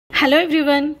Hello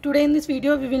everyone, today in this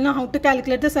video we will know how to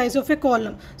calculate the size of a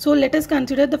column. So let us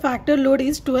consider the factor load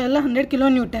is 1200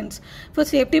 kilonewtons. For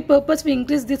safety purpose we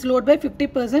increase this load by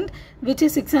 50%, which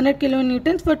is 600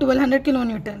 kilonewtons for 1200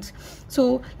 kilonewtons.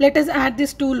 So let us add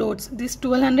these two loads, this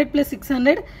 1200 plus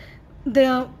 600,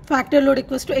 the factor load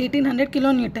equals to 1800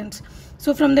 kilonewtons.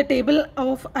 So from the table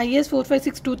of IS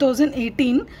 456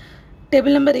 2018,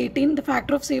 table number 18, the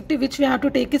factor of safety which we have to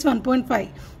take is 1.5.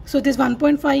 So this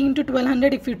 1.5 into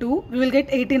 1200 if we do, we will get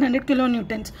 1800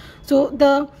 kilonewtons. So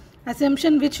the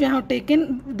assumption which we have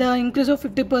taken, the increase of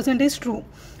 50% is true.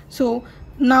 So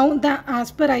now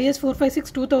as per IS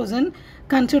 456 2000,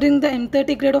 considering the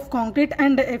M30 grade of concrete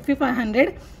and FE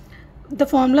 500, the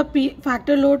formula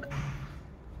factor load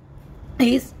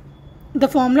is, the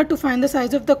formula to find the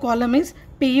size of the column is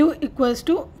PU equals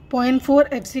to 0.4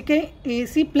 FCK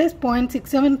AAC plus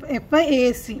 0.67 FY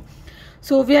ASC.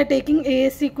 So we are taking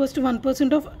ASC equals to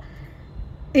 1% of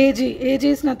AG. AG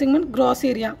is nothing but gross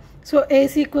area. So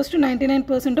ASC equals to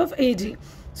 99% of AG.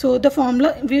 So the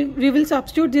formula, we will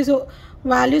substitute these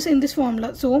values in this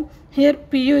formula. So here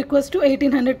PU equals to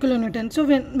 1800 kilonewtons. So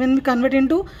when we convert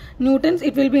into newtons,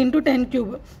 it will be into 10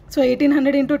 cube. So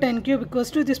 1800 into 10 cube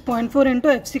equals to this 0.4 into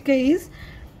FCK is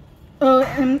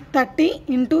 30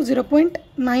 into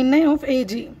 0.99 of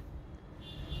AG.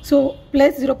 So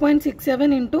plus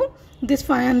 0.67 into this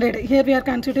 500. Here we are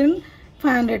considering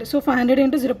 500. So 500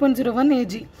 into 0.01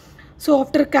 AG. So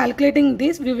after calculating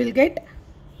this, we will get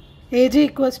AG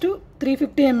equals to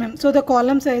 350 mm. So the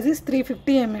column size is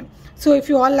 350 mm. So if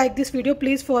you all like this video,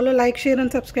 please follow, like, share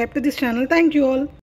and subscribe to this channel. Thank you all.